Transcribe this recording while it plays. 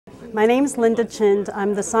My name is Lynda Chin.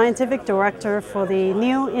 I'm the scientific director for the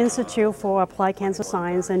new Institute for Applied Cancer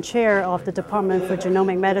Science and chair of the Department for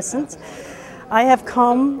Genomic Medicine. I have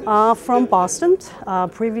come from Boston,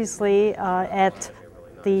 previously at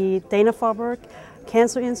the Dana-Farber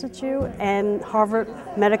Cancer Institute and Harvard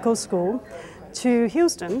Medical School, to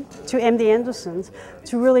Houston, to MD Anderson,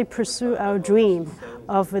 to really pursue our dream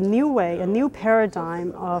of a new way, a new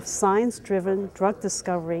paradigm of science-driven drug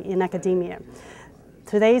discovery in academia.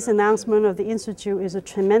 Today's announcement of the Institute is a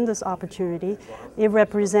tremendous opportunity. It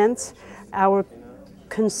represents our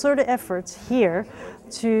concerted efforts here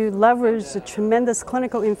to leverage the tremendous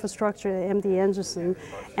clinical infrastructure at MD Anderson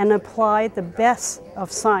and apply the best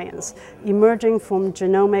of science emerging from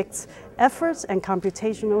genomics efforts and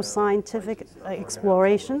computational scientific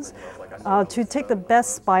explorations to take the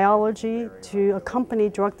best biology to accompany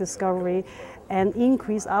drug discovery and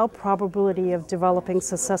increase our probability of developing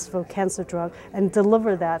successful cancer drug and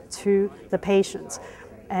deliver that to the patients.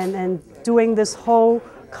 And doing this whole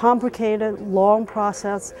complicated, long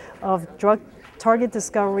process of drug target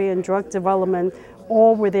discovery and drug development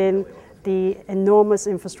all within the enormous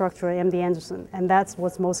infrastructure at MD Anderson. And that's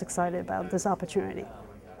what's most exciting about this opportunity.